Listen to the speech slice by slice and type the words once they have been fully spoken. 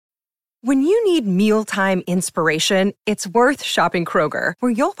When you need mealtime inspiration, it's worth shopping Kroger,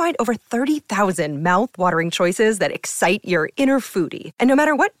 where you'll find over 30,000 mouth-watering choices that excite your inner foodie. And no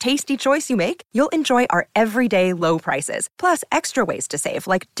matter what tasty choice you make, you'll enjoy our everyday low prices, plus extra ways to save,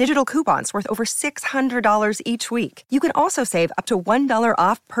 like digital coupons worth over $600 each week. You can also save up to $1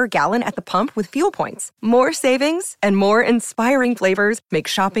 off per gallon at the pump with fuel points. More savings and more inspiring flavors make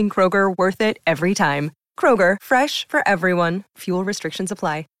shopping Kroger worth it every time. Kroger, fresh for everyone. Fuel restrictions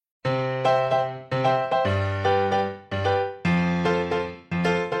apply.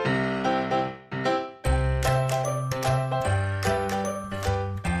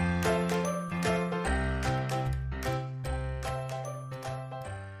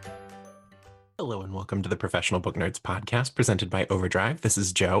 Hello and welcome to the Professional Book Nerds podcast presented by Overdrive. This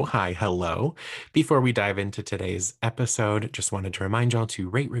is Joe. Hi, hello. Before we dive into today's episode, just wanted to remind y'all to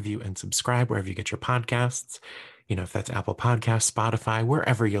rate, review, and subscribe wherever you get your podcasts. You know, if that's Apple Podcasts, Spotify,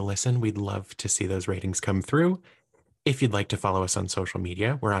 wherever you listen, we'd love to see those ratings come through. If you'd like to follow us on social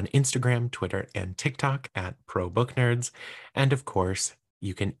media, we're on Instagram, Twitter, and TikTok at ProBookNerds. And of course,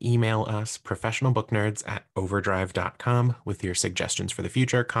 you can email us, professionalbooknerds@overdrive.com, with your suggestions for the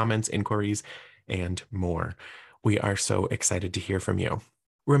future, comments, inquiries, and more. We are so excited to hear from you.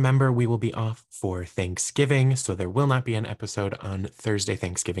 Remember, we will be off for Thanksgiving, so there will not be an episode on Thursday,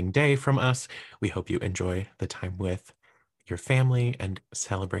 Thanksgiving Day from us. We hope you enjoy the time with your family and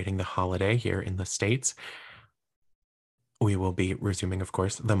celebrating the holiday here in the States. We will be resuming, of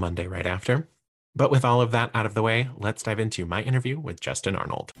course, the Monday right after. But with all of that out of the way, let's dive into my interview with Justin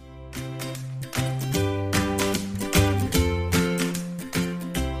Arnold.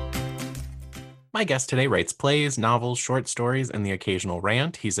 My guest today writes plays, novels, short stories, and the occasional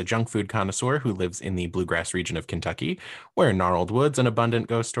rant. He's a junk food connoisseur who lives in the bluegrass region of Kentucky, where gnarled woods and abundant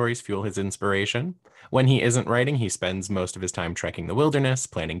ghost stories fuel his inspiration. When he isn't writing, he spends most of his time trekking the wilderness,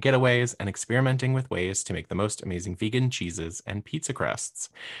 planning getaways, and experimenting with ways to make the most amazing vegan cheeses and pizza crusts.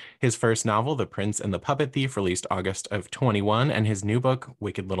 His first novel, The Prince and the Puppet Thief, released August of 21, and his new book,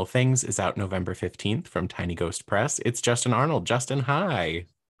 Wicked Little Things, is out November 15th from Tiny Ghost Press. It's Justin Arnold. Justin, hi.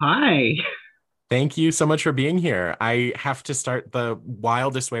 Hi. Thank you so much for being here. I have to start the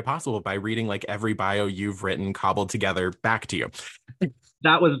wildest way possible by reading like every bio you've written cobbled together back to you.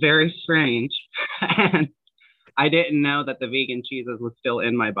 That was very strange. And I didn't know that the vegan cheeses was still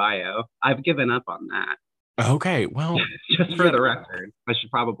in my bio. I've given up on that. Okay, well, just for the record, I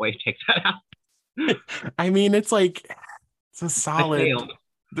should probably take that out. I mean, it's a solid. I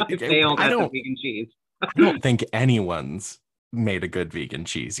failed at the vegan cheese. I don't think anyone's made a good vegan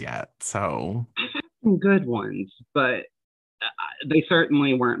cheese yet, so some good ones, but they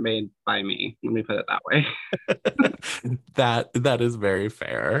certainly weren't made by me. Let me put it that way. That is very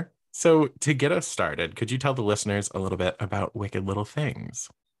fair. So to get us started, could you tell the listeners a little bit about Wicked Little Things?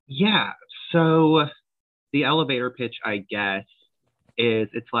 Yeah. So the elevator pitch, I guess, is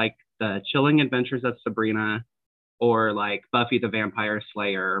it's like the Chilling Adventures of Sabrina or like Buffy the Vampire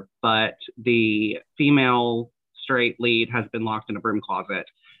Slayer, but the female straight lead has been locked in a broom closet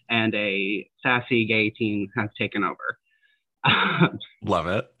and a sassy gay teen has taken over. Love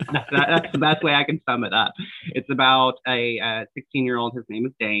it. That's the best way I can sum it up. It's about a 16-year-old. His name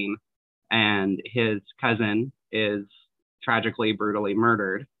is Dane, and his cousin is tragically, brutally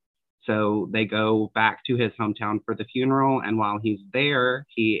murdered. So they go back to his hometown for the funeral, and while he's there,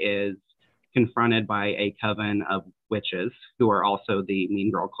 he is confronted by a coven of witches who are also the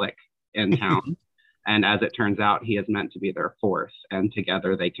Mean Girl clique in town. And as it turns out, he is meant to be their fourth, and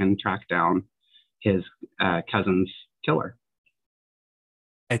together they can track down his cousin's killer.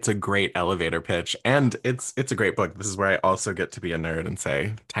 It's a great elevator pitch, and it's a great book. This is where I also get to be a nerd and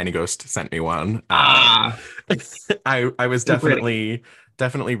say, Tiny Ghost sent me one. I was definitely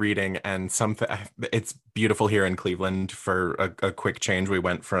reading, and it's beautiful here in Cleveland. For a quick change, we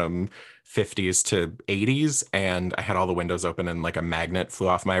went from 50s to 80s, and I had all the windows open, and like a magnet flew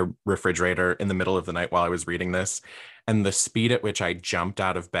off my refrigerator in the middle of the night while I was reading this, and the speed at which I jumped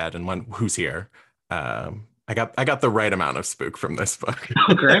out of bed and went, "Who's here?" I got the right amount of spook from this book.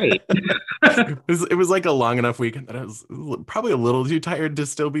 Oh, great. It was like a long enough weekend that I was probably a little too tired to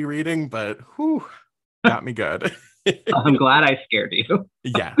still be reading, but got me good. I'm glad I scared you.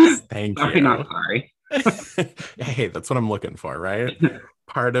 Yes, thank you. Sorry, not sorry. Hey, that's what I'm looking for, right?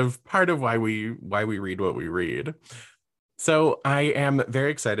 Part of why we read what we read. So I am very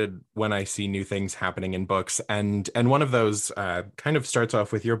excited when I see new things happening in books, and one of those kind of starts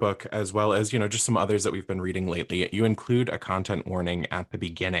off with your book, as well as, just some others that we've been reading lately. You include a content warning at the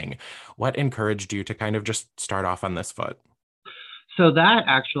beginning. What encouraged you to kind of just start off on this foot? So that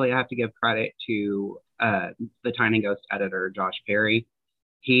actually, I have to give credit to the Tiny Ghost editor, Josh Perry.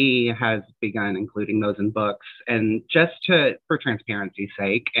 he has begun including those in books, and just for transparency's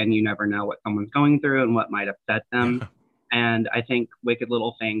sake, and you never know what someone's going through and what might upset them. Yeah. And I think Wicked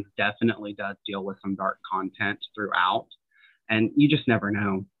Little Things definitely does deal with some dark content throughout, and you just never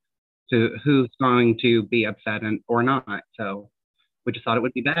know who's going to be upset or not. So we just thought it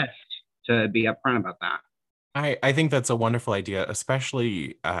would be best to be upfront about that. I think that's a wonderful idea,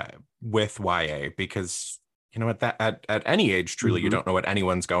 especially with YA, because you know at any age, truly, you don't know what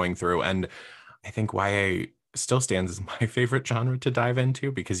anyone's going through, and I think YA still stands as my favorite genre to dive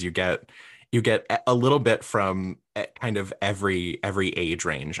into because you get a little bit from kind of every age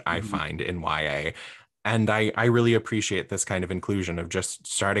range I find in YA. And I really appreciate this kind of inclusion of just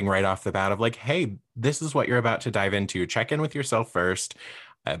starting right off the bat of like, hey, this is what you're about to dive into. Check in with yourself first.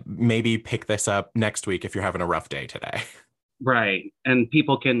 Maybe pick this up next week if you're having a rough day today. Right. And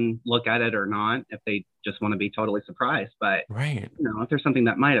people can look at it or not if they just want to be totally surprised. But Right. if there's something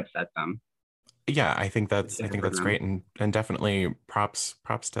that might upset them. Yeah, I think that's great, and definitely props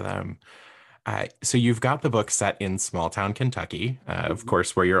to them. So you've got the book set in small town Kentucky, of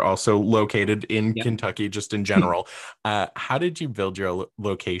course, where you're also located in Kentucky, just in general. How did you build your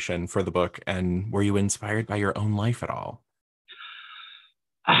location for the book, and were you inspired by your own life at all?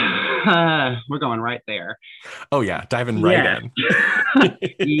 We're going right there. Oh yeah, diving right in.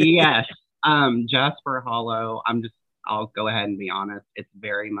 Yes. Jasper Hollow, I'll go ahead and be honest, it's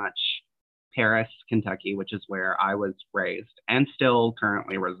very much Paris, Kentucky, which is where I was raised and still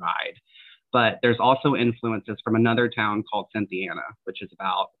currently reside. But there's also influences from another town called Cynthiana, which is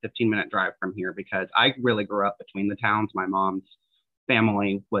about a 15-minute drive from here, because I really grew up between the towns. My mom's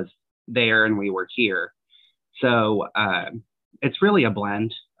family was there and we were here. So it's really a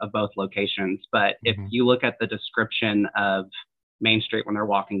blend of both locations. But if you look at the description of Main Street when they're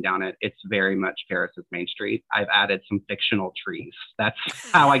walking down it, it's very much Paris's Main Street. I've added some fictional trees. That's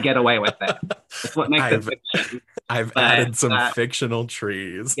how I get away with it. That's what makes it fiction. I've added some fictional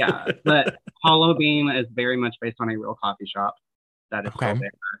trees. Yeah, but Hollow Bean is very much based on a real coffee shop that is still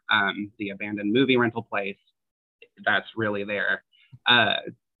there. The abandoned movie rental place, that's really there.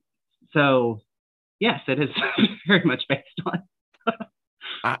 So yes, it is very much based on.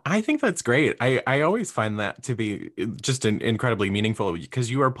 I think that's great. I always find that to be just incredibly meaningful, because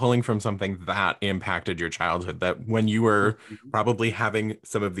you are pulling from something that impacted your childhood, that when you were probably having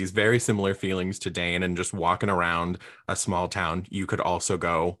some of these very similar feelings to Dane and just walking around a small town, you could also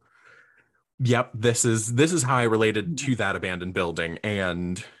go, yep, this is how I related to that abandoned building.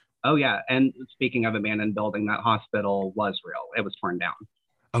 And oh yeah, and speaking of abandoned building, that hospital was real. It was torn down.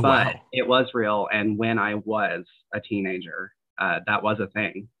 Oh, but wow. It was real. And when I was a teenager, that was a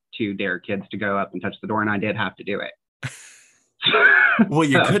thing, to dare kids to go up and touch the door, and I did have to do it. Well,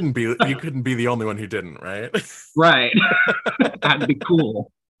 you couldn't be the only one who didn't, right? Right. That'd be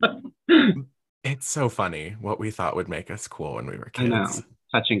cool. It's so funny what we thought would make us cool when we were kids. I know.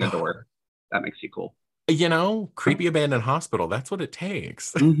 Touching a door, that makes you cool. Creepy abandoned hospital, that's what it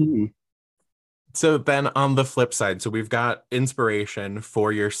takes. So then on the flip side, so we've got inspiration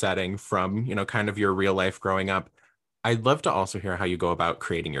for your setting from, kind of your real life growing up. I'd love to also hear how you go about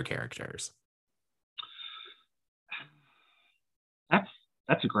creating your characters.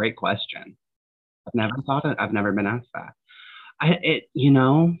 That's a great question. I've never thought it. I've never been asked that.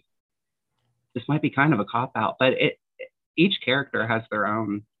 This might be kind of a cop out, but each character has their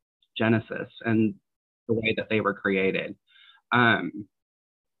own genesis and the way that they were created.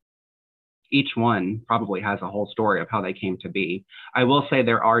 Each one probably has a whole story of how they came to be. I will say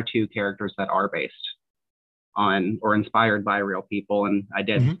there are two characters that are based on or inspired by real people, and I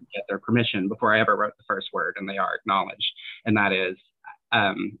did get their permission before I ever wrote the first word, and they are acknowledged. And that is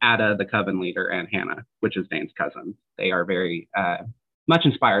Ada, the coven leader, and Hannah, which is Dane's cousin. They are very much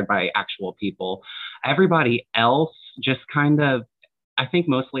inspired by actual people. Everybody else just kind of, I think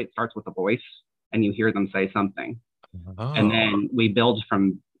mostly it starts with a voice, and you hear them say something, and then we build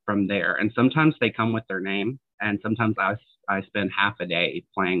from there. And sometimes they come with their name, and sometimes I spend half a day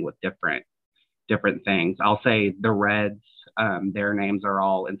playing with different things. I'll say the Reds, their names are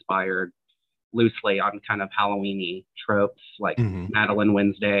all inspired loosely on kind of Halloween-y tropes, like Madeline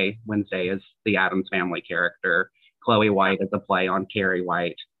Wednesday. Wednesday is the Addams Family character. Chloe White is a play on Carrie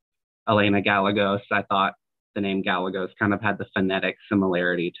White. Elena Gallegos, I thought the name Gallegos kind of had the phonetic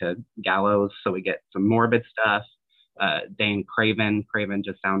similarity to gallows, so we get some morbid stuff. Dane Craven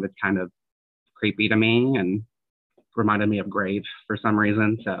just sounded kind of creepy to me and reminded me of Grave for some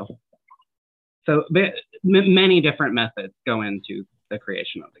reason. So many different methods go into the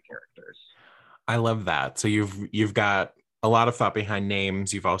creation of the characters. I love that. So you've got a lot of thought behind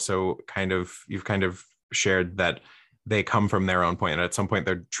names. You've also kind of shared that they come from their own point, and at some point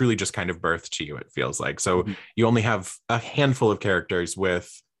they're truly just kind of birthed to you, it feels like. So you only have a handful of characters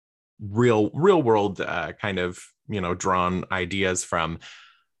with real world kind of, drawn ideas from.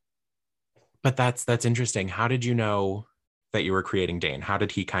 But that's interesting. How did you know that you were creating Dane? How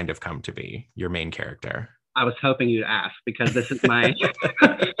did he kind of come to be your main character? I was hoping you'd ask, because this is my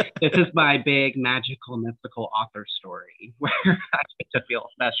this is my big magical mystical author story where I get to feel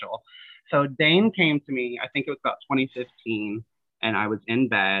special. So Dane came to me, I think it was about 2015, and I was in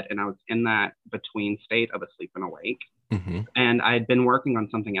bed, and I was in that between state of asleep and awake. Mm-hmm. And I had been working on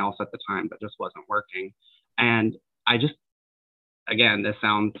something else at the time that just wasn't working. And I just, again, this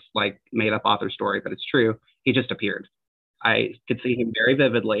sounds like made up author story, but it's true. He just appeared. I could see him very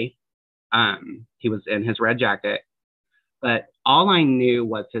vividly. He was in his red jacket, but all I knew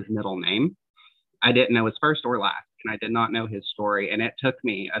was his middle name. I didn't know his first or last, and I did not know his story. And it took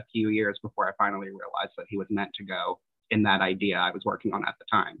me a few years before I finally realized that he was meant to go in that idea I was working on at the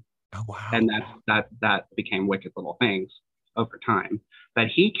time. Oh, wow. And that became Wicked Little Things over time. But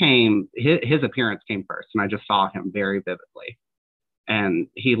he came, his appearance came first, and I just saw him very vividly. And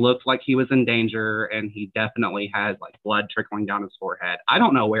he looked like he was in danger, and he definitely had like blood trickling down his forehead. I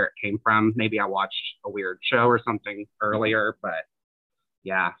don't know where it came from. Maybe I watched a weird show or something earlier, but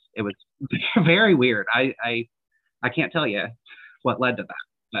yeah, it was very weird. I can't tell you what led to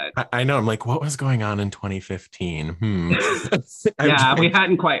that. But I know. I'm like, what was going on in 2015? Yeah, we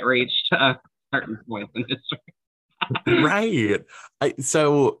hadn't quite reached a certain point in history. Right.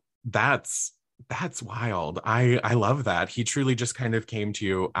 So that's wild. I love that. He truly just kind of came to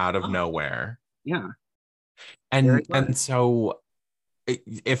you out of nowhere. Yeah. And so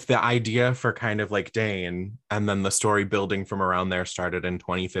if the idea for kind of like Dane and then the story building from around there started in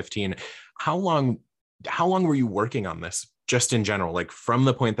 2015, how long were you working on this just in general, like from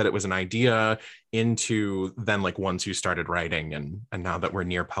the point that it was an idea into then like once you started writing and now that we're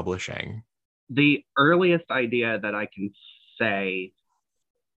near publishing? The earliest idea that I can say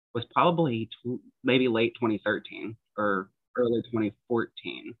was probably maybe late 2013 or early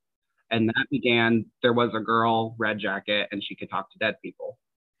 2014. And that began, there was a girl, red jacket, and she could talk to dead people.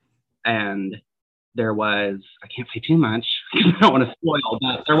 And there was, I can't say too much, I don't want to spoil,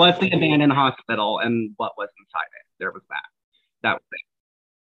 but there was the abandoned hospital and what was inside it. There was that. That was it.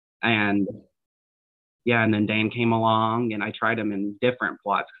 And yeah, and then Dane came along, and I tried him in different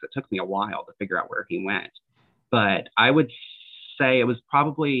plots because it took me a while to figure out where he went. But I would say it was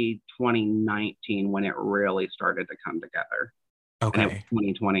probably 2019 when it really started to come together. Okay. And it was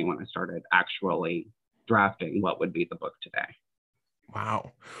 2020 when I started actually drafting what would be the book today.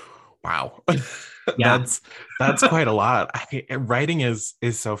 Wow. Yeah. That's quite a lot. Writing is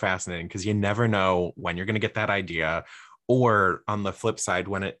so fascinating because you never know when you're going to get that idea, or on the flip side,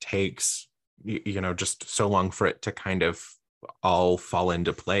 when it takes, just so long for it to kind of all fall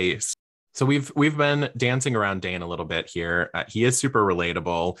into place. So we've been dancing around Dane a little bit here. He is super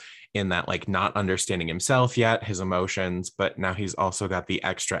relatable in that, like, not understanding himself yet, his emotions, but now he's also got the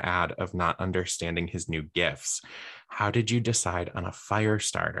extra add of not understanding his new gifts. How did you decide on a fire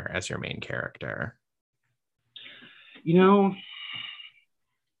starter as your main character?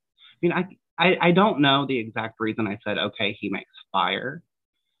 I don't know the exact reason I said, okay, he makes fire.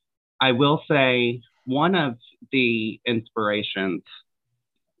 I will say one of the inspirations,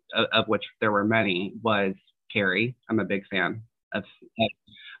 of which there were many, was Carrie. I'm a big fan of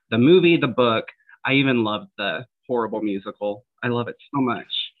the movie, the book. I even loved the horrible musical. I love it so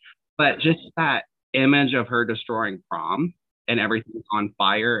much. But just that image of her destroying prom and everything's on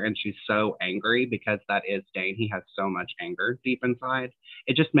fire, and she's so angry because that is Dane. He has so much anger deep inside.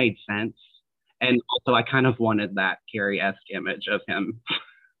 It just made sense. And also, I kind of wanted that Carrie-esque image of him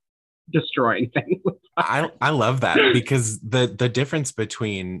destroying things. I love that, because the difference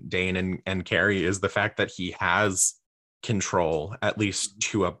between Dane and Carrie is the fact that he has control, at least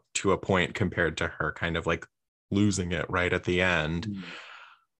to a point, compared to her kind of like losing it right at the end. Mm-hmm.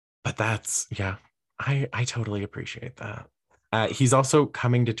 But that's, yeah, I totally appreciate that. He's also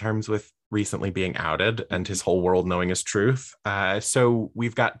coming to terms with recently being outed and his whole world knowing his truth. So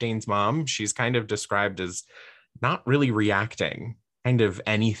we've got Dane's mom. She's kind of described as not really reacting kind of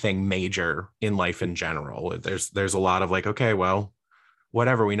anything major in life in general. There's a lot of like, okay, well,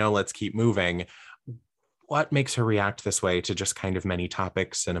 whatever, we know, let's keep moving. What makes her react this way to just kind of many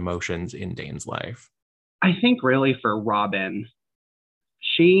topics and emotions in Dane's life? I think really for Robin,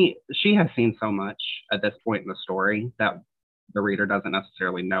 she has seen so much at this point in the story that the reader doesn't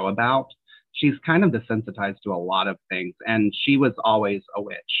necessarily know about. She's kind of desensitized to a lot of things, and she was always a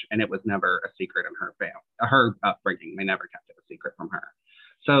witch, and it was never a secret in her upbringing. They never kept it a secret from her.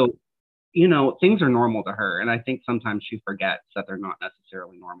 So things are normal to her. And I think sometimes she forgets that they're not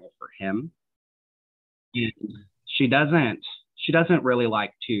necessarily normal for him. And she doesn't really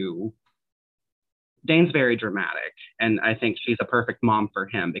like to. Dane's very dramatic, and I think she's a perfect mom for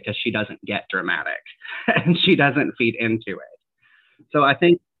him because she doesn't get dramatic and she doesn't feed into it. So I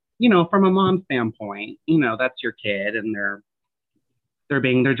think, from a mom standpoint, that's your kid and they're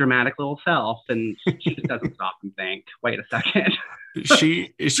being their dramatic little self, and she just doesn't stop and think, wait a second.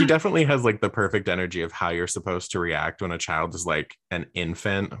 She definitely has like the perfect energy of how you're supposed to react when a child is like an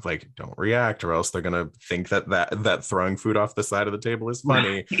infant, of like, don't react or else they're gonna think that throwing food off the side of the table is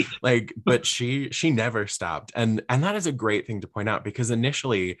funny. Right. Like, but she never stopped, and that is a great thing to point out, because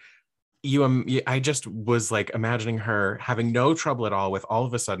initially I just was like imagining her having no trouble at all with all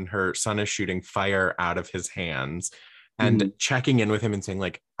of a sudden her son is shooting fire out of his hands and checking in with him and saying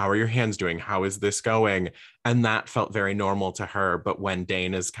like, how are your hands doing? How is this going? And that felt very normal to her. But when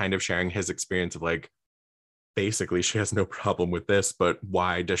Dane is kind of sharing his experience of like, basically she has no problem with this, but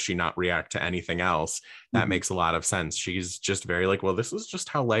why does she not react to anything else? That makes a lot of sense. She's just very like, well, this is just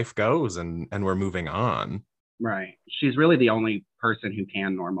how life goes, and we're moving on. Right. She's really the only person who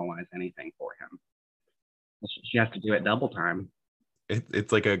can normalize anything for him. She has to do it double time.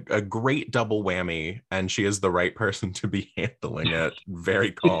 It's like a great double whammy, and she is the right person to be handling it.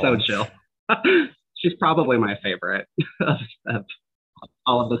 Very calm. She's so chill. She's probably my favorite of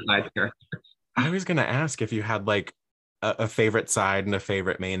all of the side characters. I was going to ask if you had like a favorite side and a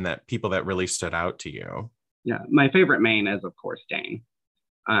favorite main, that people that really stood out to you. Yeah, my favorite main is, of course, Dane.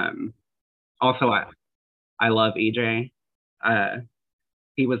 Also, I love EJ.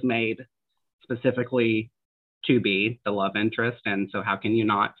 He was made specifically to be the love interest, and so how can you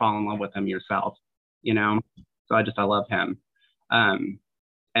not fall in love with him yourself? So I love him.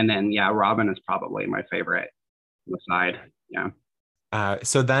 And then Robin is probably my favorite on the side.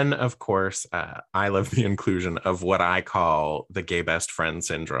 So then, of course, I love the inclusion of what I call the gay best friend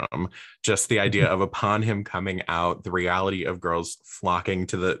syndrome. Just the idea of, upon him coming out, the reality of girls flocking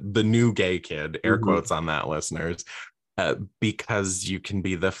to the new gay kid, air quotes on that, listeners, because you can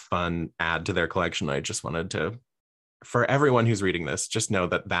be the fun add to their collection. I just wanted to, for everyone who's reading this, just know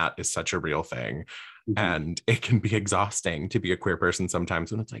that is such a real thing. And it can be exhausting to be a queer person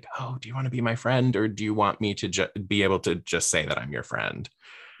sometimes, when it's like, oh, do you want to be my friend, or do you want me to be able to just say that I'm your friend?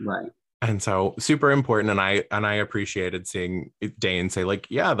 Right. And so super important. And I appreciated seeing Dane say like,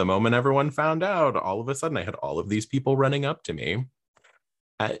 yeah, the moment everyone found out, all of a sudden I had all of these people running up to me.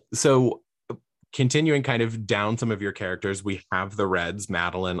 So continuing kind of down some of your characters, we have the Reds,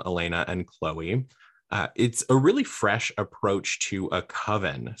 Madeline, Elena, and Chloe. It's a really fresh approach to a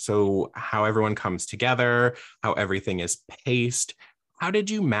coven. So how everyone comes together, how everything is paced. How did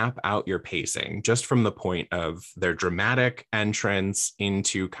you map out your pacing, just from the point of their dramatic entrance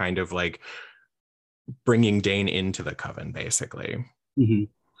into kind of like bringing Dane into the coven, basically?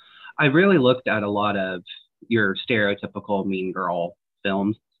 I really looked at a lot of your stereotypical mean girl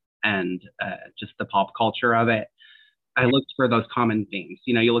films and just the pop culture of it. I looked for those common themes.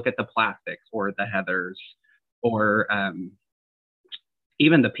 You look at the Plastics or the Heathers or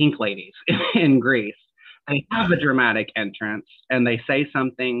even the Pink Ladies in Grease. They have a dramatic entrance and they say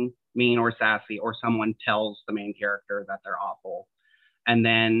something mean or sassy, or someone tells the main character that they're awful. And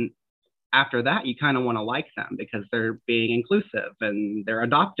then after that, you kind of want to like them because they're being inclusive and they're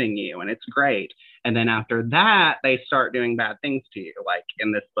adopting you, and it's great. And then after that, they start doing bad things to you. Like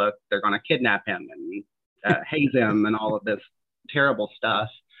in this book, they're going to kidnap him and haze him and all of this terrible stuff.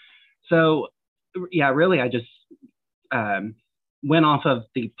 So really, I just went off of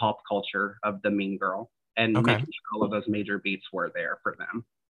the pop culture of the mean girl and making sure all of those major beats were there for them.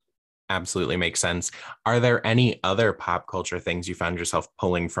 Absolutely makes sense. Are there any other pop culture things you found yourself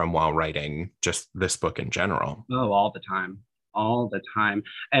pulling from while writing just this book in general? Oh, all the time.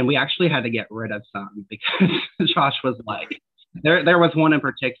 And we actually had to get rid of some because Josh was like, there was one in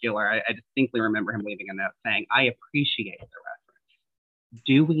particular. I distinctly remember him leaving a note saying, I appreciate the reference.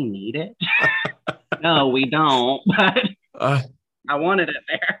 Do we need it? No, we don't, but I wanted it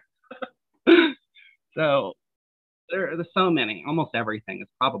there. So there's so many. Almost everything is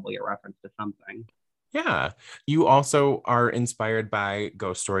probably a reference to something. Yeah. You also are inspired by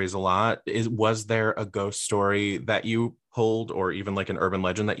ghost stories a lot. Was there a ghost story that you pulled, or even like an urban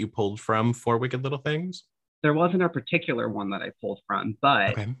legend that you pulled from for Wicked Little Things? There wasn't a particular one that I pulled from,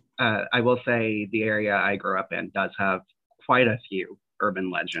 but I will say the area I grew up in does have quite a few urban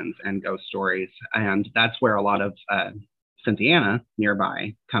legends and ghost stories. And that's where a lot of Cynthiana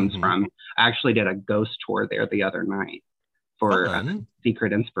nearby comes from. I actually did a ghost tour there the other night for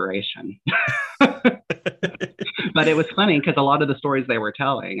Secret Inspiration. But it was funny because a lot of the stories they were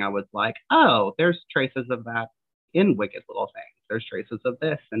telling, I was like, oh, there's traces of that in Wicked Little Things. There's traces of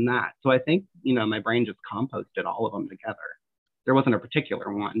this and that. So I think, my brain just composted all of them together. There wasn't a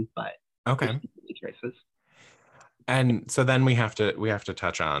particular one, but okay, traces. And so then we have to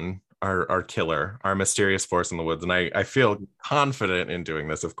touch on our killer, our mysterious force in the woods. And I feel confident in doing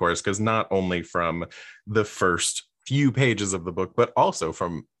this, of course, because not only from the first few pages of the book, but also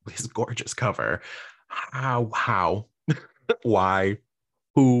from his gorgeous cover. How, why,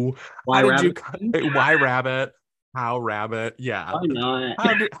 who, why how rabbit? did you, why rabbit? How rabbit? Yeah. Why not?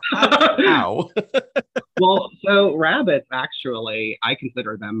 How? Well, so rabbits, actually, I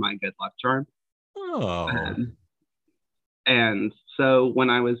consider them my good luck charm. Oh. And so when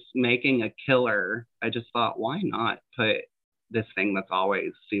I was making a killer, I just thought, why not put this thing that's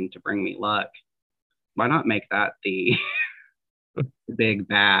always seemed to bring me luck? Why not make that the big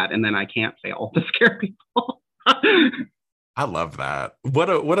bad, and then I can't fail to scare people? I love that.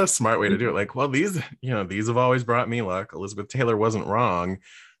 What a smart way to do it. Like, well, these have always brought me luck. Elizabeth Taylor wasn't wrong.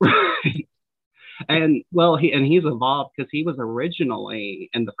 Right. And well, he's evolved because he was originally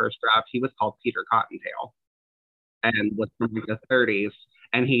in the first draft, he was called Peter Cottontail and was from the 30s.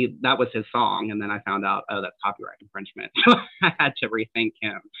 And that was his song. And then I found out, oh, that's copyright infringement. So I had to rethink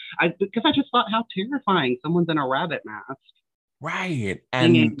him. Because I just thought how terrifying someone's in a rabbit mask. Right.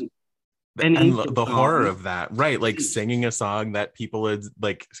 And the horror of that, right? Like singing a song that people would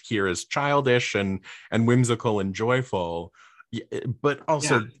like hear as childish and whimsical and joyful. But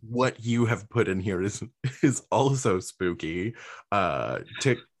also what you have put in here is also spooky.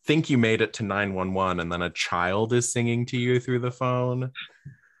 To think you made it to 911 and then a child is singing to you through the phone.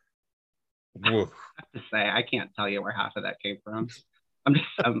 I have to say, I can't tell you where half of that came from.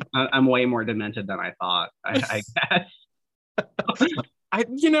 I'm way more demented than I thought, I guess.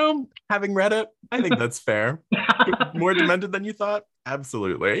 Having read it, I think that's fair. More demented than you thought?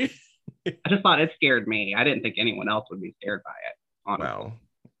 Absolutely. I just thought it scared me. I didn't think anyone else would be scared by it, honestly. Well,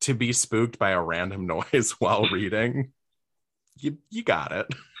 to be spooked by a random noise while reading, you got it.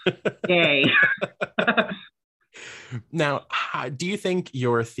 Yay. Now, do you think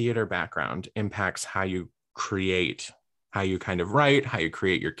your theater background impacts how you create, how you kind of write, how you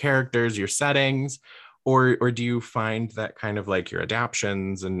create your characters, your settings? Or do you find that kind of like your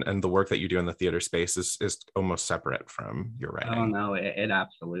adaptions and the work that you do in the theater space is almost separate from your writing? Oh, no, it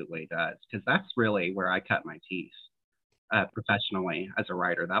absolutely does. Because that's really where I cut my teeth professionally as a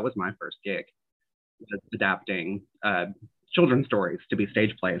writer. That was my first gig, adapting children's stories to be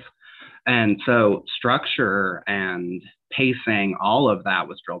stage plays. And so structure and pacing, all of that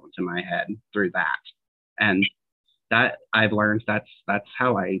was drilled into my head through that. And that I've learned that's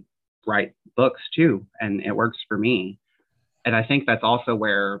how I write books too, and it works for me. And I think that's also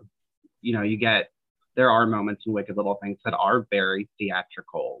where there are moments in Wicked Little Things that are very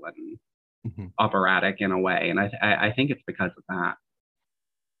theatrical and operatic in a way, and I think it's because of that.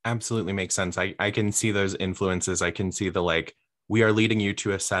 Absolutely makes sense. I can see those influences. I can see the we are leading you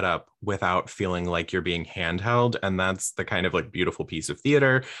to a setup without feeling like you're being handheld. And that's the kind of beautiful piece of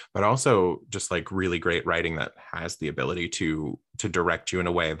theater, but also just really great writing that has the ability to direct you in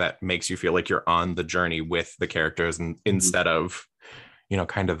a way that makes you feel like you're on the journey with the characters and instead of,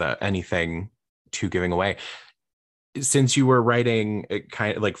 kind of anything too giving away. Since you were writing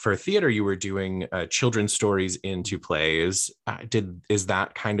kind of for theater, you were doing children's stories into plays. Is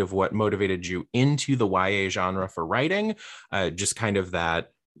that kind of what motivated you into the YA genre for writing? Just kind of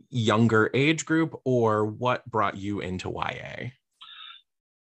that younger age group, or what brought you into YA?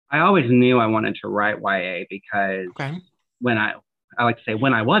 I always knew I wanted to write YA because when I like to say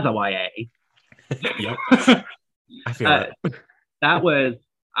when I was a YA. Yep. I feel it.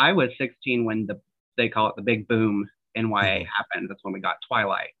 I was 16 when they call it the big boom in YA happened. That's when we got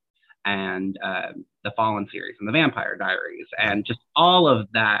Twilight and the Fallen series and the Vampire Diaries and just all of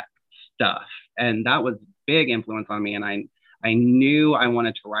that stuff. And that was big influence on me. And I knew I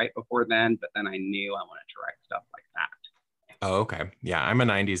wanted to write before then, but then I knew I wanted to write stuff like that. Oh, okay. Yeah, I'm a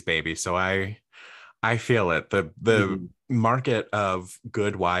 90s baby, so I feel it. The market of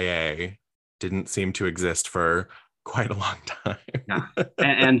good YA didn't seem to exist for quite a long time. Yeah.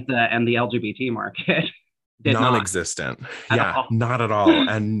 And the LGBT market. Non-existent. Not at all.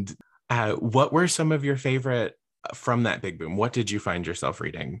 And what were some of your favorite from that big boom? What did you find yourself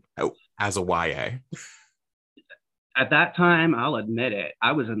reading as a YA? At that time, I'll admit it,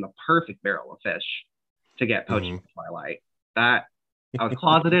 I was in the perfect barrel of fish to get poached with Twilight. That I was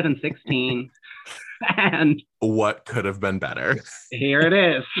closeted in 16, and what could have been better? Here it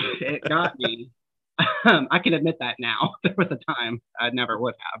is. It got me. I can admit that now. There was a time I never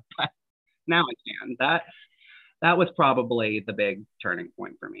would have, but now I can. that was probably the big turning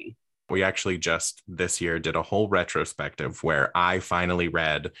point for me. We actually just this year did a whole retrospective where I finally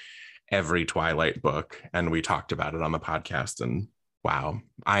read every Twilight book and we talked about it on the podcast. And wow,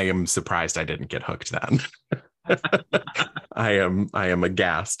 I am surprised I didn't get hooked then. I am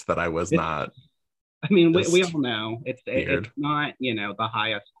aghast that I was not. I mean, we all know it's not, the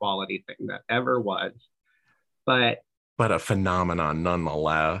highest quality thing that ever was, but a phenomenon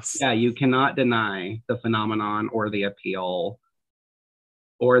nonetheless. Yeah, you cannot deny the phenomenon or the appeal,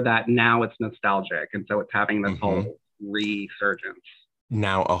 or that now it's nostalgic, and so it's having this whole resurgence.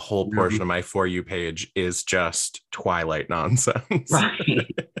 Now a whole portion of my For You page is just Twilight nonsense. Right.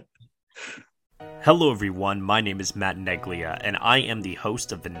 Hello, everyone. My name is Matt Neglia, and I am the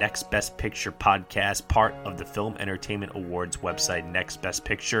host of the Next Best Picture podcast, part of the Film Entertainment Awards website,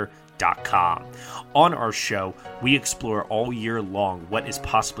 nextbestpicture.com. On our show, we explore all year long what is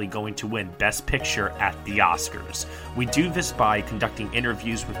possibly going to win Best Picture at the Oscars. We do this by conducting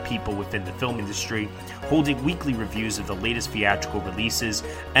interviews with people within the film industry, holding weekly reviews of the latest theatrical releases,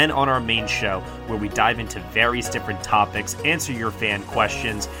 and on our main show, where we dive into various different topics, answer your fan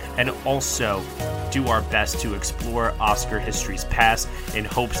questions, and also do our best to explore Oscar history's past in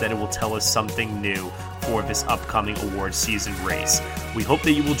hopes that it will tell us something new for this upcoming award season race. We hope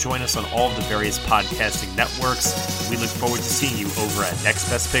that you will join us on all of the various podcasting networks. We look forward to seeing you over at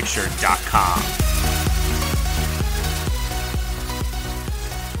nextbestpicture.com.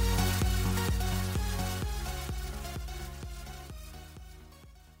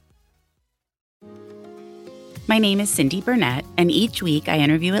 My name is Cindy Burnett, and each week I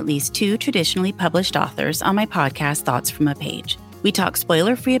interview at least 2 traditionally published authors on my podcast, Thoughts from a Page. We talk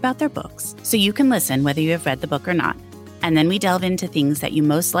spoiler-free about their books, so you can listen whether you have read the book or not. And then we delve into things that you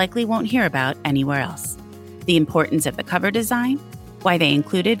most likely won't hear about anywhere else. The importance of the cover design, why they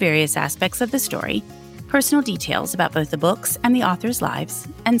included various aspects of the story, personal details about both the books and the authors' lives,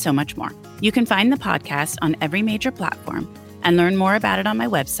 and so much more. You can find the podcast on every major platform and learn more about it on my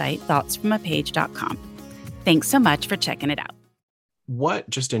website, thoughtsfromapage.com. Thanks so much for checking it out. What,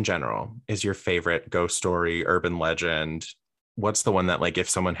 just in general, is your favorite ghost story, urban legend? What's the one that, like, if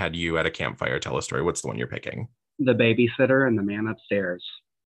someone had you at a campfire tell a story, what's the one you're picking? The Babysitter and The Man Upstairs.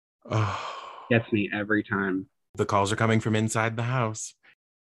 Oh, Gets me every time. The calls are coming from inside the house.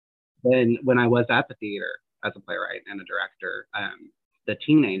 When I was at the theater as a playwright and a director, the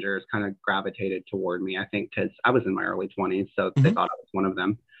teenagers kind of gravitated toward me, I think, because I was in my early 20s, so they thought I was one of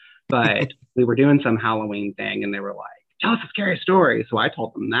them. But we were doing some Halloween thing and they were like, tell us a scary story. So I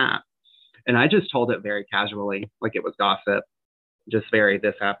told them that. And I just told it very casually, like it was gossip. Just very,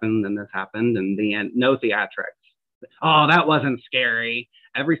 this happened and this happened. And the end, no theatrics. Oh, that wasn't scary.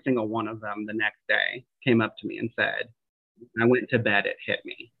 Every single one of them the next day came up to me and said, I went to bed, it hit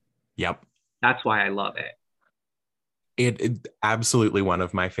me. Yep. That's why I love it. It absolutely one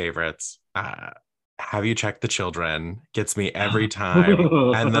of my favorites. Have You Checked the Children gets me every time.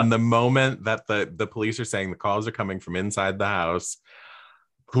 And then the moment that the police are saying the calls are coming from inside the house,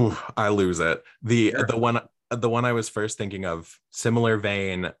 I lose it. The one I was first thinking of, similar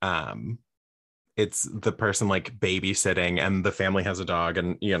vein, it's the person like babysitting and the family has a dog,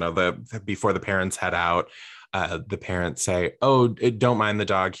 and before the parents head out, the parents say, oh, don't mind the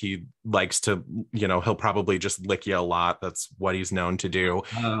dog, he likes to, he'll probably just lick you a lot, that's what he's known to do.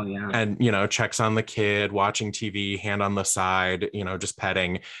 Oh yeah. And checks on the kid watching TV, hand on the side, just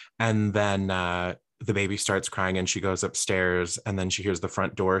petting, and then the baby starts crying and she goes upstairs, and then she hears the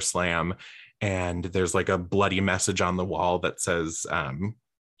front door slam, and there's like a bloody message on the wall that says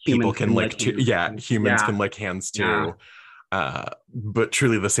people can lick too. Yeah, humans can lick hands too. Yeah. But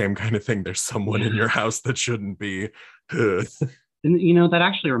truly the same kind of thing. There's someone in your house that shouldn't be. And that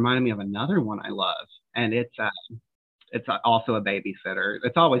actually reminded me of another one I love, and it's also a babysitter.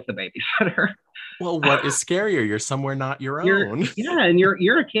 It's always the babysitter. Well, what is scarier? You're somewhere not your own. And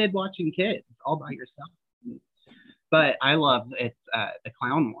you're a kid watching kids all by yourself. But I love it's the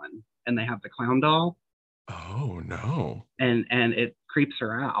clown one, and they have the clown doll. Oh no! And it creeps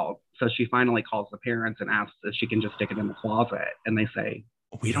her out. So she finally calls the parents and asks if she can just stick it in the closet. And they say,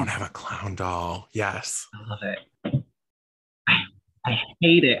 we don't have a clown doll. Yes. I love it. I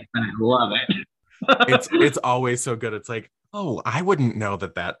hate it, but I love it. It's always so good. It's like, oh, I wouldn't know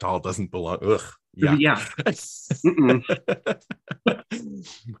that doll doesn't belong. Ugh. Yeah.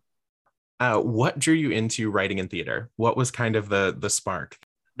 What drew you into writing in theater? What was kind of the spark?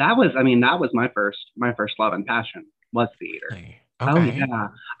 That was my first love and passion was theater. Okay. Oh yeah.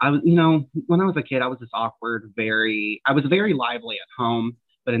 I was, when I was a kid, I was this awkward, I was very lively at home,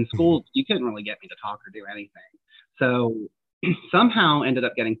 but in school, you couldn't really get me to talk or do anything. So somehow ended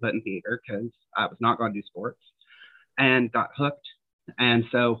up getting put in theater because I was not going to do sports. and got hooked. And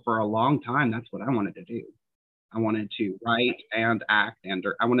so for a long time, that's what I wanted to do. I wanted to write and act, and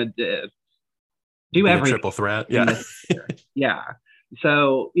I wanted to do Be a everything. triple threat. Yeah. Yeah.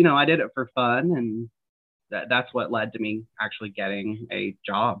 So, you know, I did it for fun, and that's what led to me actually getting a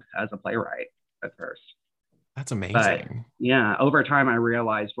job as a playwright at first. That's amazing. But yeah, over time, I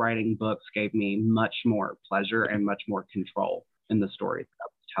realized writing books gave me much more pleasure and much more control in the stories that I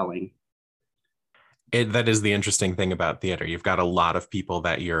was telling. That is the interesting thing about theater. You've got a lot of people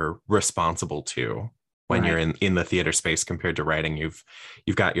that you're responsible to when you're in the theater space compared to writing. You've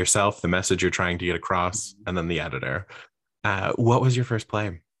got yourself, the message you're trying to get across, and then the editor. What was your first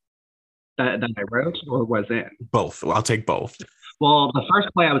play? That I wrote or was in? Both. I'll take both. Well, the first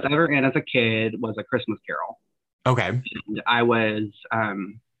play I was ever in as a kid was A Christmas Carol. Okay. And I was,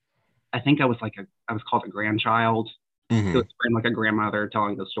 I think I was called a grandchild. Mm-hmm. It was like a grandmother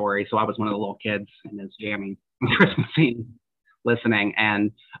telling the story. So I was one of the little kids in this jamming Christmas scene listening.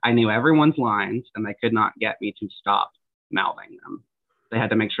 And I knew everyone's lines, and they could not get me to stop mouthing them. They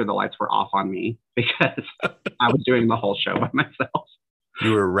had to make sure the lights were off on me because I was doing the whole show by myself.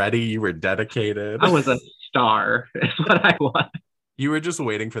 You were ready. You were dedicated. I was a star, is what I was. You were just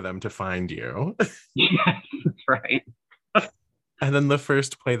waiting for them to find you. Yes, that's right. And then the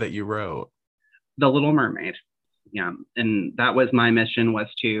first play that you wrote? The Little Mermaid. Yeah. And that was my mission, was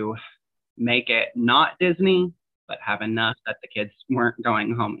to make it not Disney, but have enough that the kids weren't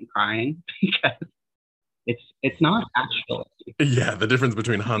going home and crying, because it's not actually. Yeah, the difference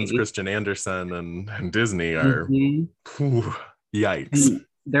between Hans Christian Andersen and Disney are whew, yikes. And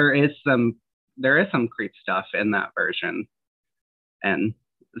there is some creep stuff in that version. And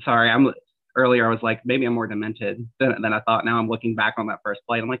sorry, earlier I was like, maybe I'm more demented than I thought. Now I'm looking back on that first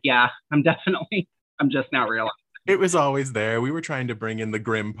play, and I'm like, yeah, I'm just now realizing. It was always there. We were trying to bring in the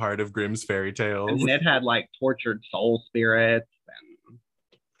grim part of Grimm's fairy tales. I mean, it had like tortured soul spirits, and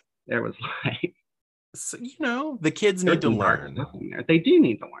there was like, so, you know, the kids need to learn. They do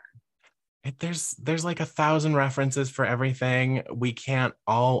need to learn. There's like 1,000 references for everything. We can't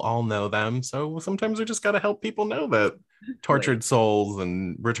all know them. So sometimes we just got to help people know that tortured souls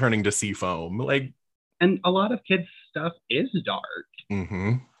and returning to sea foam. Like, and a lot of kids' stuff is dark.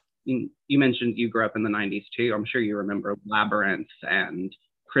 Mm-hmm. You mentioned you grew up in the 90s too. I'm sure you remember Labyrinth and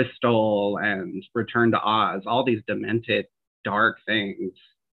Crystal and Return to Oz, all these demented, dark things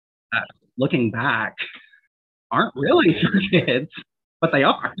that, looking back, aren't really for kids, but they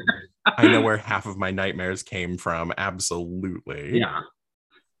are. I know where half of my nightmares came from. Absolutely. Yeah.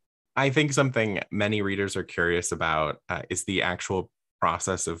 I think something many readers are curious about is the actual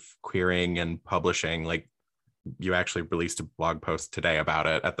process of querying and publishing. Like, you actually released a blog post today about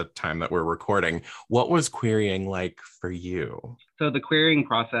it at the time that we're recording. What was querying like for you? So the querying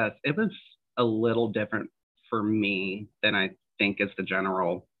process, it was a little different for me than I think is the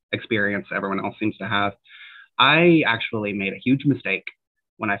general experience everyone else seems to have. I actually made a huge mistake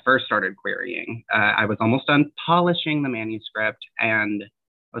when I first started querying. I was almost done polishing the manuscript, and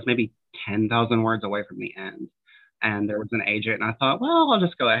I was maybe 10,000 words away from the end. And there was an agent, and I thought, well, I'll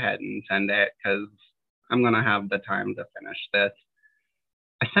just go ahead and send it because I'm going to have the time to finish this.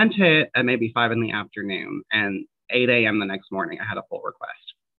 I sent it at maybe 5 p.m, and 8 a.m. the next morning, I had a pull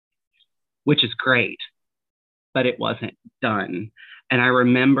request, which is great, but it wasn't done. And I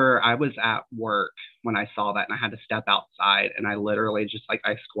remember I was at work when I saw that, and I had to step outside, and I literally just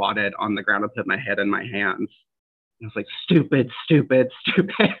I squatted on the ground and put my head in my hands. I was like, stupid.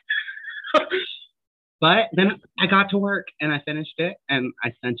 But then I got to work, and I finished it, and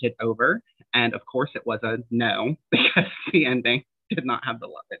I sent it over. And of course it was a no, because the ending did not have the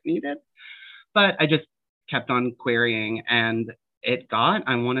love it needed. But I just kept on querying, and it got,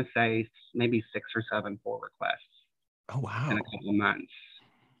 I want to say, maybe 6 or 7 pull requests. Oh, wow. In a couple of months.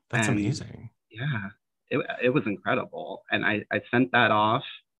 That's amazing. Yeah, it was incredible. And I sent that off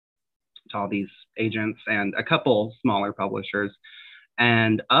to all these agents and a couple smaller publishers.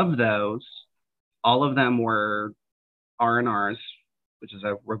 And of those, all of them were R&Rs, which is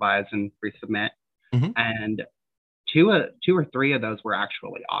a revise and resubmit. Mm-hmm. And two or three of those were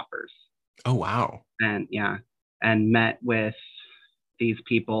actually offers. Oh, wow. And yeah, and met with these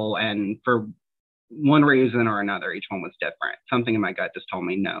people, and for one reason or another, each one was different. Something in my gut just told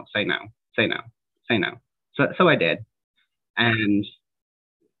me, no, say no, say no, say no. So I did. And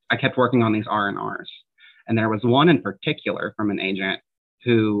I kept working on these R&Rs. And there was one in particular from an agent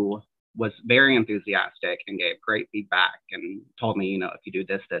who was very enthusiastic and gave great feedback and told me, if you do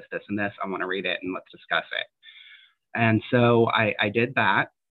this, this, this, and this, I want to read it and let's discuss it. And so I did that.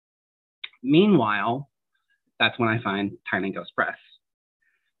 Meanwhile, that's when I find Tiny Ghost Press.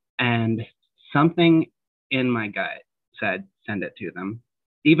 And something in my gut said, send it to them,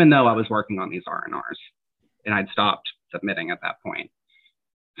 even though I was working on these R&Rs and I'd stopped submitting at that point.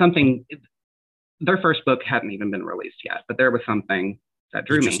 Their first book hadn't even been released yet, but there was something that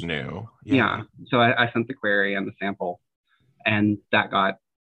drew me. Just knew. Yeah. So I sent the query and the sample, and that got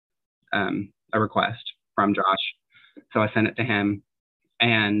a request from Josh. So I sent it to him,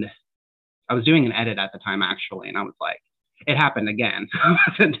 and I was doing an edit at the time, actually, and I was like, it happened again. I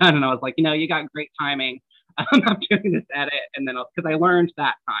wasn't done, and I was like, you got great timing. I'm doing this edit, and then because I learned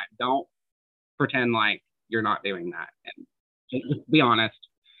that time, don't pretend like you're not doing that, and just be honest.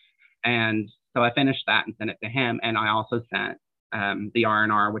 And so I finished that and sent it to him, and I also sent the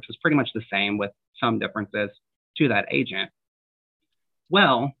R&R, which was pretty much the same with some differences, to that agent.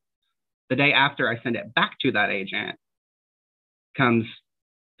 Well, the day after I send it back to that agent comes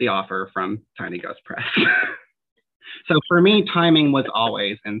the offer from Tiny Ghost Press. So for me, timing was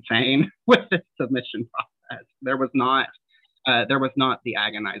always insane with this submission process. There was not the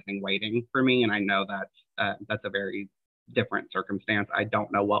agonizing waiting for me, and I know that's a very different circumstance. I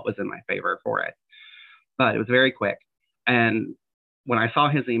don't know what was in my favor for it, but it was very quick. And when I saw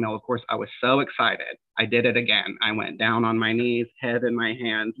his email, of course, I was so excited. I did it again. I went down on my knees, head in my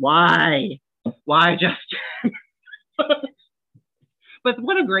hands. Why just? But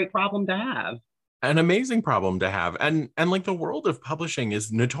what a great problem to have. An amazing problem to have. And like, the world of publishing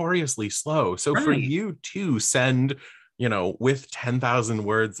is notoriously slow. So for you to send, with 10,000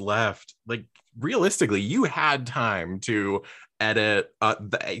 words left, like, realistically, you had time to edit,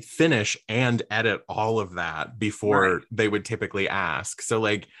 finish and edit all of that before they would typically ask. So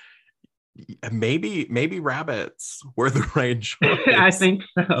like, maybe rabbits were the right choice. I think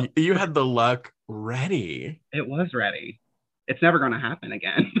so. You had the luck ready. It was ready. It's never going to happen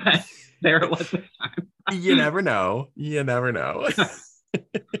again, but there it was this time. You never know.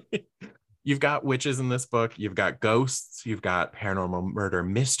 You've got witches in this book. You've got ghosts. You've got paranormal murder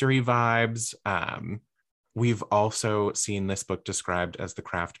mystery vibes. We've also seen this book described as The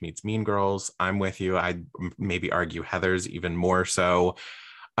Craft meets Mean Girls. I'm with you. I'd maybe argue Heather's even more so.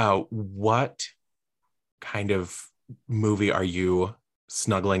 What kind of movie are you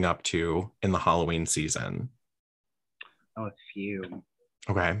snuggling up to in the Halloween season? Oh, a few.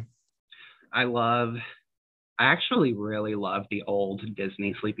 Okay. I actually really love the old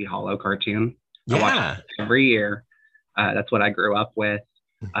Disney Sleepy Hollow cartoon. Yeah. I watch it every year. That's what I grew up with.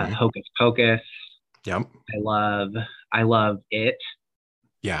 Hocus Pocus. Yep. I love It.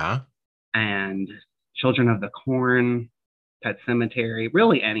 Yeah. And Children of the Corn, Pet Sematary,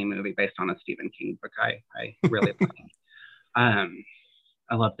 really any movie based on a Stephen King book I really like.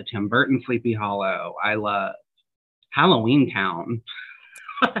 I love the Tim Burton Sleepy Hollow. I love Halloween Town.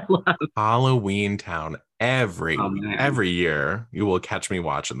 I love Halloween Town. Every year you will catch me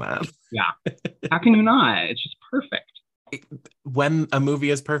watching that. Yeah. How can you not? It's just perfect. When a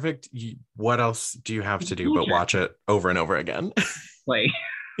movie is perfect, what else do you have to do but watch it over and over again? Like.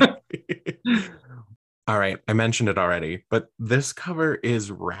 All right, I mentioned it already, but this cover is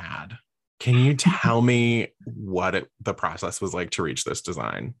rad. Can you tell me what the process was like to reach this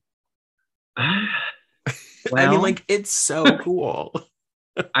design? Well, I mean, like, it's so cool.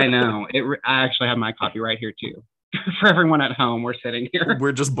 I know. I actually have my copy right here too. For everyone at home, we're sitting here.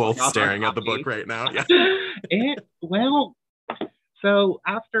 We're just both staring at the book right now. Yeah. So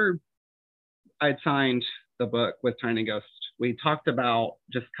after I'd signed the book with Tiny Ghost, we talked about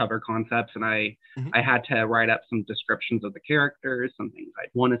just cover concepts, and I had to write up some descriptions of the characters, some things I'd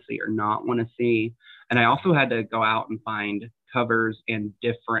want to see or not want to see. And I also had to go out and find covers in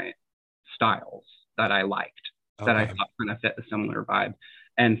different styles that I liked, that I thought kind of fit a similar vibe,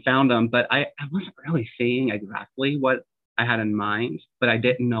 and found them. But I wasn't really seeing exactly what I had in mind, but I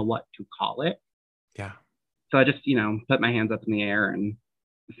didn't know what to call it. Yeah. So I just, put my hands up in the air and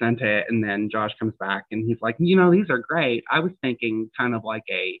sent it. And then Josh comes back and he's like, these are great. I was thinking kind of like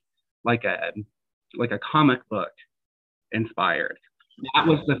a comic book inspired. That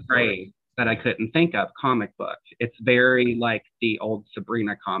was the phrase that I couldn't think of, comic book. It's very like the old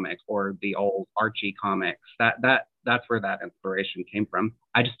Sabrina comic or the old Archie comics. That's where that inspiration came from.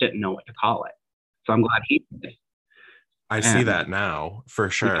 I just didn't know what to call it. So I'm glad he did. I see that now for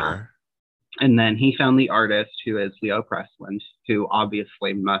sure. Yeah. And then he found the artist, who is Leo Pressland, who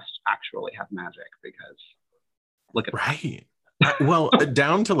obviously must actually have magic, because look at right. Well,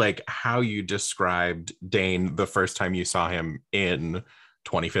 down to like how you described Dane the first time you saw him in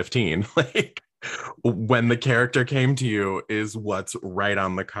 2015, like when the character came to you is what's right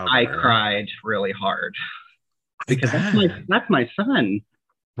on the cover. I cried really hard because that's my son.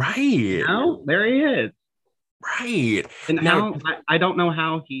 Right. There he is. Right. And now I don't know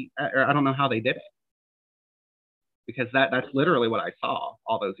how I don't know how they did it. because that's literally what I saw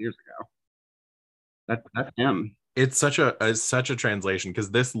all those years ago. That's him. It's such a translation,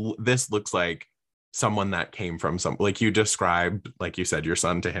 because this looks like someone that came from some, like you described, like you said, your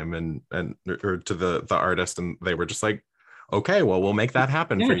son to him and or to the artist, and they were just like, okay, well, we'll make that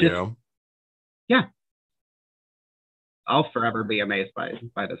happen for you. Yeah. I'll forever be amazed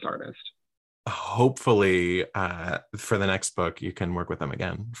by this artist. Hopefully, for the next book, you can work with them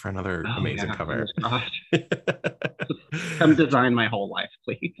again for another amazing cover. Come design my whole life,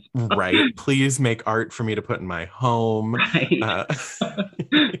 please. Right. Please make art for me to put in my home. Right.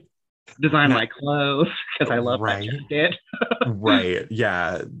 Design my clothes, because I love that jacket. Right.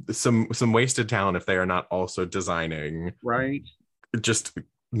 Yeah. Some wasted talent if they are not also designing. Right. Just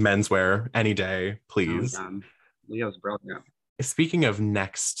menswear any day, please. Leo's brilliant. Speaking of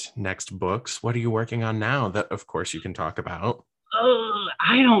next books, what are you working on now that, of course, you can talk about?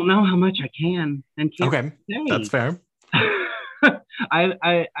 I don't know how much I can and can't say. That's fair.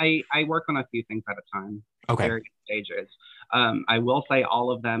 I work on a few things at a time. Okay. Various stages. I will say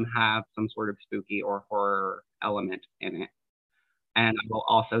all of them have some sort of spooky or horror element in it. And I will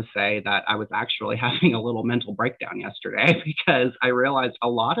also say that I was actually having a little mental breakdown yesterday, because I realized a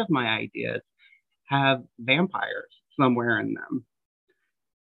lot of my ideas have vampires somewhere in them.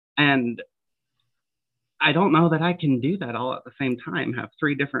 And I don't know that I can do that all at the same time, have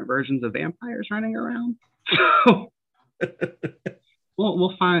 3 different versions of vampires running around. So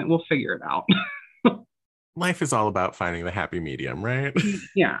we'll figure it out. Life is all about finding the happy medium, right?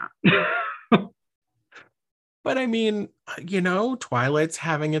 Yeah. But I mean, Twilight's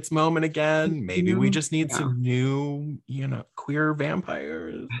having its moment again. Maybe we just need some new, queer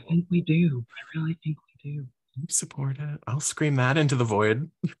vampires. I think we do. I really think we do. Support it. I'll scream that into the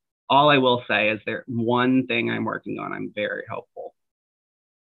void. All I will say is one thing I'm working on, I'm very hopeful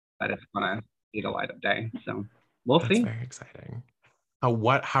that it's going to see the light of day. So we'll see. That's very exciting.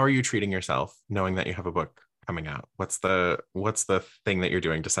 How are you treating yourself knowing that you have a book coming out? What's the thing that you're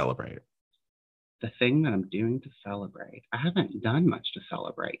doing to celebrate? The thing that I'm doing to celebrate? I haven't done much to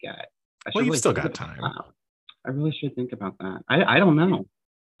celebrate yet. You've still got time. I really should think about that. I don't know.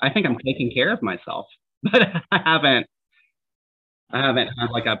 I think I'm taking care of myself, but I haven't had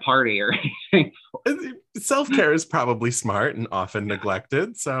like a party or anything. Self-care is probably smart and often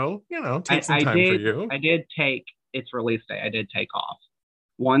neglected. So, take some time for you. I did take its release day. I did take off.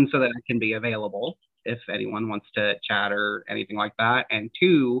 One, so that I can be available if anyone wants to chat or anything like that. And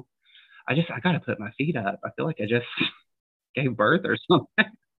 2, I got to put my feet up. I feel like I just gave birth or something.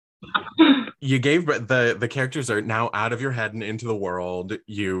 You gave the characters are now out of your head and into the world.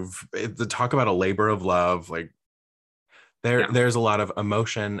 Talk about a labor of love. Like there's a lot of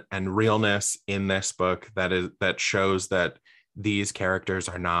emotion and realness in this book that shows that these characters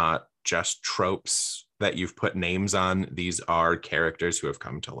are not just tropes that you've put names on. These are characters who have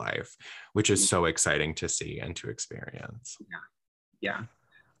come to life, which is so exciting to see and to experience. Yeah.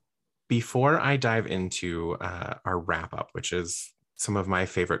 Before I dive into our wrap up, which is some of my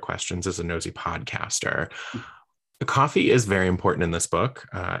favorite questions as a nosy podcaster, coffee is very important in this book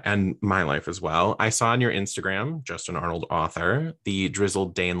and my life as well. I saw on your Instagram, Justin Arnold author, the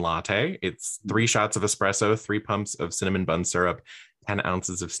Drizzled Dane Latte. It's 3 shots of espresso, 3 pumps of cinnamon bun syrup, 10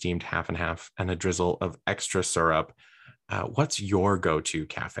 ounces of steamed half and half, and a drizzle of extra syrup. What's your go-to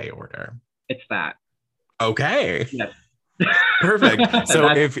cafe order? It's that. Okay. Yes. Perfect. So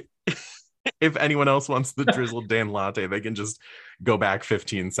if anyone else wants the Drizzled Dane Latte, they can just go back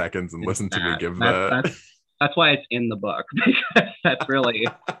 15 seconds and listen to me give that's why it's in the book, because that's really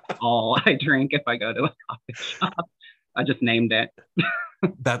all I drink if I go to a coffee shop. I just named it.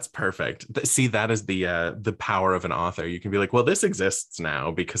 That's perfect. See, that is the power of an author. You can be like, well, this exists now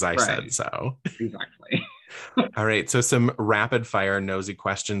because I said so. Exactly. All right. So some rapid fire nosy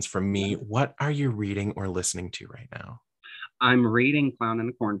questions from me. What are you reading or listening to right now? I'm reading Clown in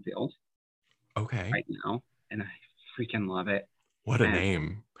the Cornfield. Okay. Right now. And I freaking love it. What a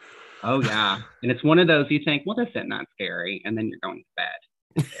name. Oh, yeah. And it's one of those you think, well, this isn't that scary. And then you're going to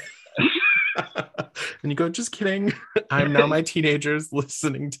bed. And you go, just kidding. I'm now my teenagers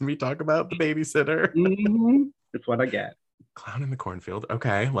listening to me talk about The Babysitter. Mm-hmm. It's what I get. Clown in the Cornfield.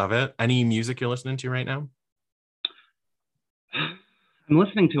 Okay. Love it. Any music you're listening to right now? I'm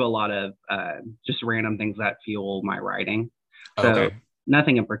listening to a lot of just random things that fuel my writing. So okay.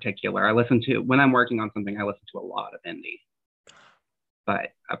 Nothing in particular. When I'm working on something, I listen to a lot of indie. But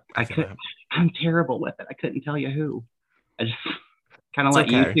I'm terrible with it. I couldn't tell you who. I just kind of let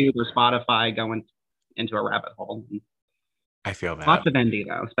YouTube or Spotify go into a rabbit hole. I feel that. Lots of indie,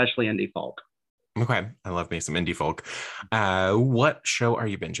 though, especially indie folk. Okay. I love me some indie folk. What show are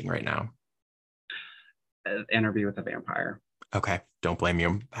you binging right now? Interview with a Vampire. Okay, don't blame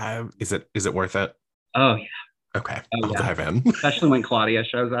you. Is it worth it? Oh yeah. Okay, I'll dive in. Especially when Claudia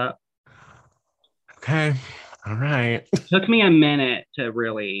shows up. Okay, all right. Took me a minute to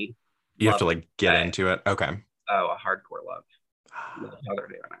really. You have to like get into it. Okay. Oh, a hardcore love. Love how they're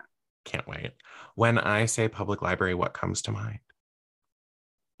doing it. Can't wait. When I say public library, what comes to mind?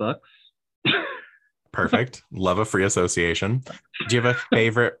 Books. Perfect. Love a free association. Do you have a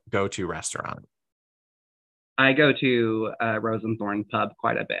favorite go-to restaurant? I go to Rose and Thorn Pub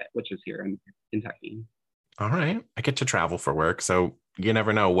quite a bit, which is here in Kentucky. All right. I get to travel for work, so you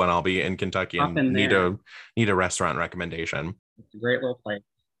never know when I'll be in Kentucky and need a restaurant recommendation. It's a great little place.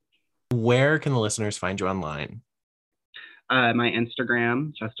 Where can the listeners find you online? My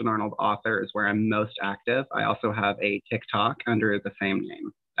Instagram, Justin Arnold Author, is where I'm most active. I also have a TikTok under the same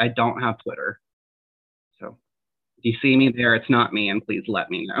name. I don't have Twitter. So if you see me there, it's not me, and please let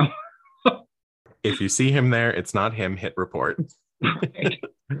me know. If you see him there, it's not him, hit report. Right.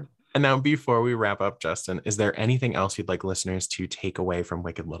 And now, before we wrap up, Justin, is there anything else you'd like listeners to take away from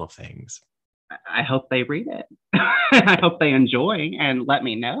Wicked Little Things? I hope they read it. I hope they enjoy, and let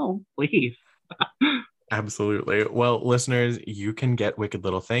me know, please. Absolutely. Well, listeners, you can get Wicked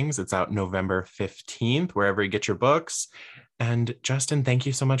Little Things. It's out November 15th, wherever you get your books. And Justin, thank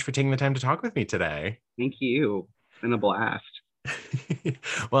you so much for taking the time to talk with me today. Thank you. It's been a blast.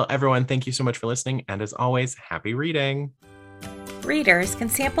 Well, everyone, thank you so much for listening. And as always, happy reading. Readers can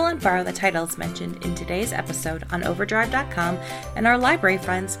sample and borrow the titles mentioned in today's episode on Overdrive.com, and our library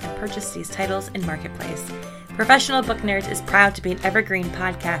friends can purchase these titles in Marketplace. Professional Book Nerds is proud to be an Evergreen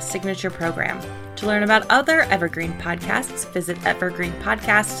Podcast signature program. To learn about other Evergreen podcasts, visit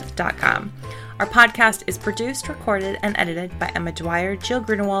evergreenpodcast.com. Our podcast is produced, recorded, and edited by Emma Dwyer, Jill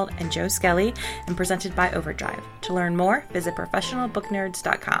Grunewald, and Joe Skelly, and presented by Overdrive. To learn more, visit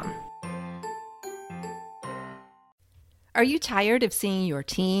professionalbooknerds.com. Are you tired of seeing your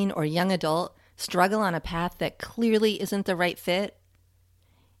teen or young adult struggle on a path that clearly isn't the right fit?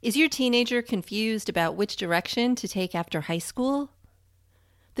 Is your teenager confused about which direction to take after high school?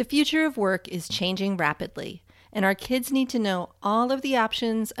 The future of work is changing rapidly, and our kids need to know all of the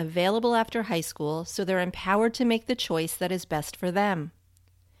options available after high school so they're empowered to make the choice that is best for them.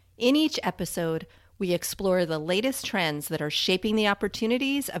 In each episode, we explore the latest trends that are shaping the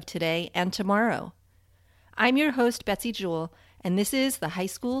opportunities of today and tomorrow. I'm your host, Betsy Jewell, and this is the High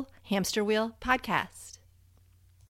School Hamster Wheel Podcast.